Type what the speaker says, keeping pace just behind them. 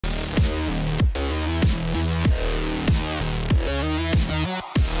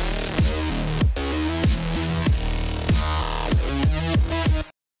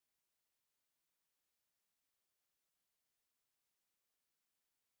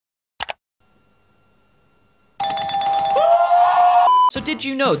So did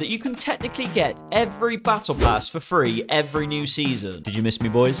you know that you can technically get every battle pass for free every new season? Did you miss me,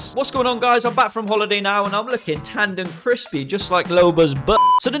 boys? What's going on, guys? I'm back from holiday now and I'm looking tanned and crispy just like Loba's butt.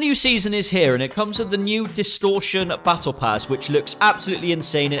 So the new season is here and it comes with the new Distortion Battle Pass, which looks absolutely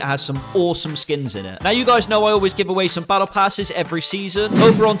insane. It has some awesome skins in it. Now, you guys know I always give away some battle passes every season.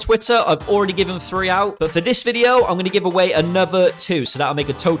 Over on Twitter, I've already given 3 out, but for this video, I'm going to give away another 2, so that'll make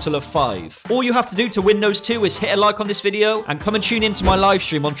a total of 5. All you have to do to win those 2 is hit a like on this video and come and tune into my live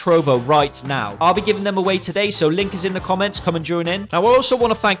stream on Trovo right now. I'll be giving them away today, so link is in the comments. Come and join in. Now, I also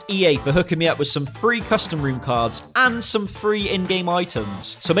want to thank EA for hooking me up with some free custom room cards and some free in-game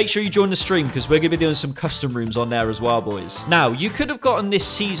items. So make sure you join the stream because we're going to be doing some custom rooms on there as well, boys. Now, you could have gotten this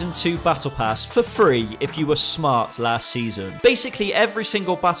Season 2 Battle Pass for free if you were smart last season. Basically, every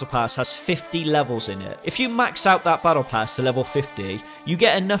single Battle Pass has 50 levels in it. If you max out that Battle Pass to level 50, you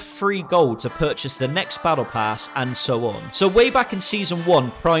get enough free gold to purchase the next Battle Pass and so on. So way back in Season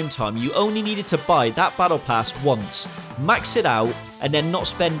 1 Prime Time, you only needed to buy that Battle Pass once, max it out, and then not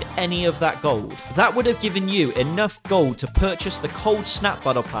spend any of that gold. That would have given you enough gold to purchase the Cold Snap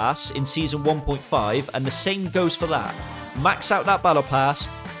Battle Pass in Season 1.5, and the same goes for that. Max out that Battle Pass,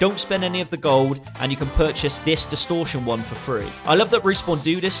 don't spend any of the gold, and you can purchase this Distortion one for free. I love that Respawn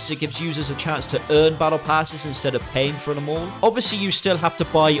do this, as it gives users a chance to earn Battle Passes instead of paying for them all. Obviously, you still have to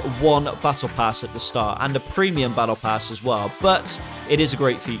buy 1 Battle Pass at the start, and a Premium Battle Pass as well, but it is a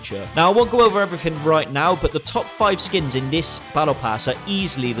great feature. Now, I won't go over everything right now, but the top 5 skins in this Battle Pass are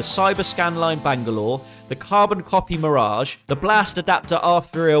easily the Cyber Scanline Bangalore, the Carbon Copy Mirage, the Blast Adapter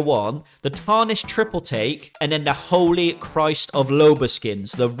R301, the Tarnished Triple Take, and then the Holy Christ of Loba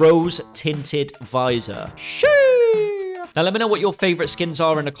skins, the Rose Tinted Visor. Shoo! Now, let me know what your favorite skins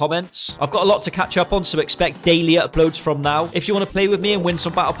are in the comments. I've got a lot to catch up on, so expect daily uploads from now. If you want to play with me and win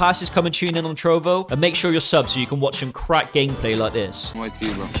some battle passes, come and tune in on Trovo, and make sure you're subbed so you can watch some crack gameplay like this. Wait to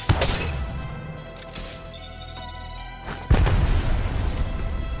you, bro.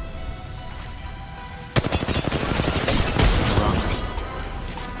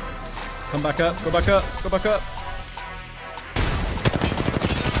 Come back up, go back up, go back up.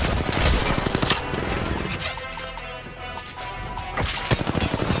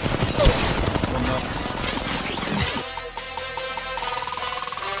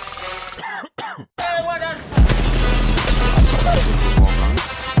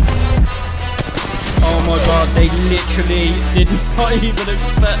 Oh my god, they literally did not even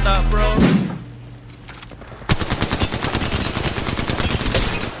expect that, bro.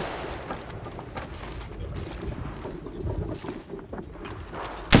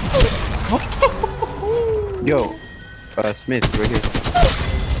 Yo, Smith, right here.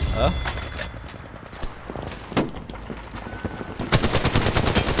 Huh?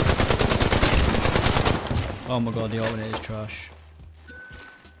 Oh my god, the alternate is trash.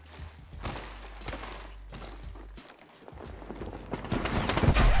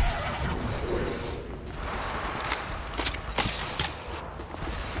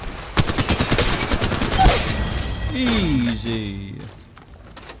 Easy.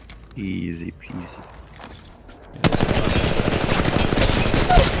 Easy peasy.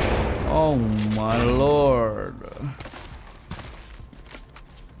 Oh my lord.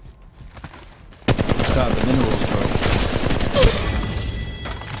 Got the minerals, bro.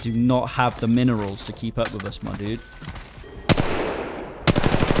 Do not have the minerals to keep up with us, my dude.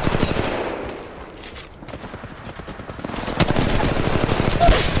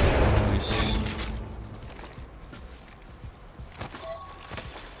 Nice.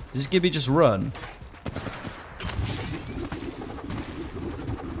 Does Gibby just run?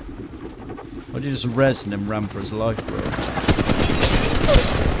 Why'd you just res and then ran for his life, bro?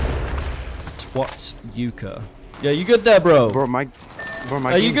 Twat Yuka. Yeah, you good there, bro? Bro, my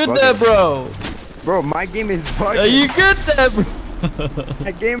Are you good there, bro? Bro, my game is bugging. Are you good there, bro?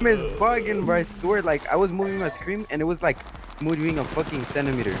 My game is bugging, bro. I swear, like, I was moving my screen and it was like moving a fucking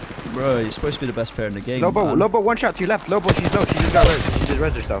centimeter. Bro, you're supposed to be the best player in the game, Lobo, man. Lobo, one shot to your left. Lobo, she's low. She just got res. She just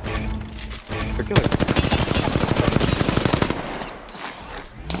res herself. For kill her.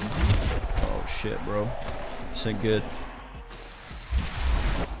 Oh, shit, bro. This ain't good.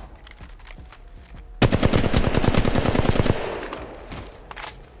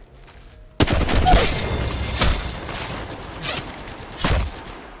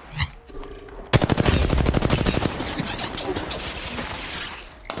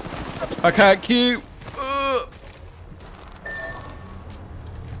 I can't queue.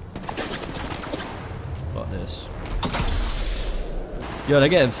 Fuck this. Yo, they're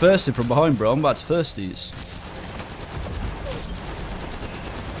getting thirsty from behind, bro. I'm about to thirst these.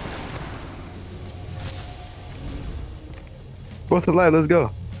 Both alive, let's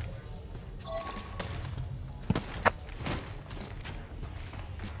go.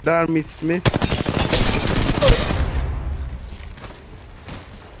 Down me, Smith.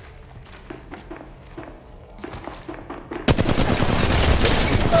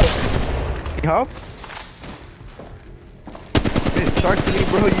 Need help? Hey, talk to me,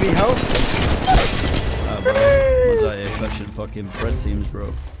 bro. You need help? Bro. What's that here? Collection fucking bread teams,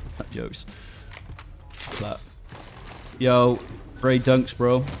 bro. Jokes. Clap. Yo, Ray Dunks,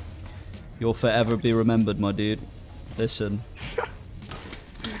 bro. You'll forever be remembered, my dude. Listen.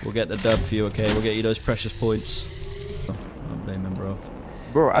 We'll get the dub for you, okay? We'll get you those precious points. Oh, I'm blaming, bro.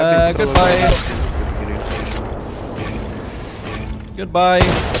 Bro, I've been goodbye. Goodbye.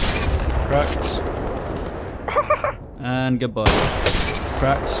 Cracked. And goodbye.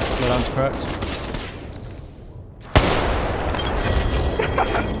 Cracked. Slowdown's cracked.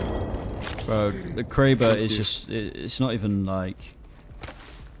 Bro, the Kraber is just, it's not even like,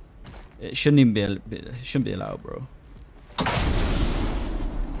 it shouldn't even be, it shouldn't be allowed, bro.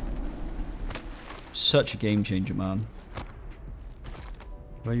 Such a game changer, man.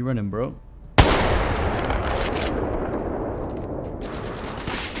 Where are you running, bro?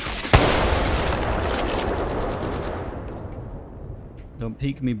 Don't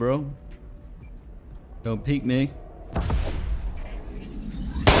peek me, bro. Don't peek me.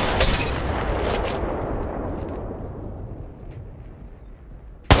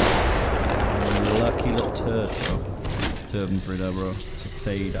 Lucky little turd, bro. Turban through there, bro. It's a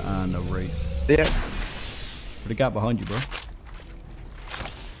fade and a wraith. Yeah. Put a gap behind you, bro.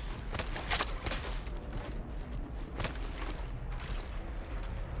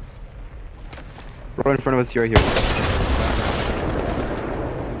 Bro, in front of us, right here.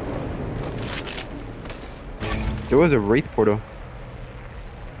 There was a wraith portal.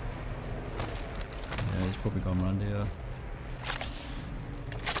 Yeah, he's probably gone around here.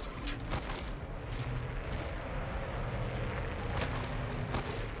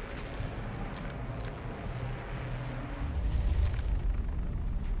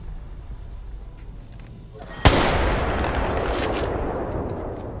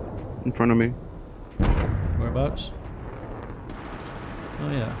 In front of me. Whereabouts?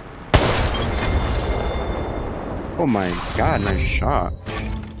 Oh yeah. Oh my god, nice shot.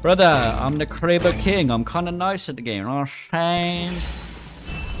 Brother, I'm the Kraber King. I'm kind of nice at the game. You know what I'm saying?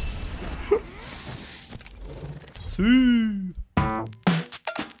 See.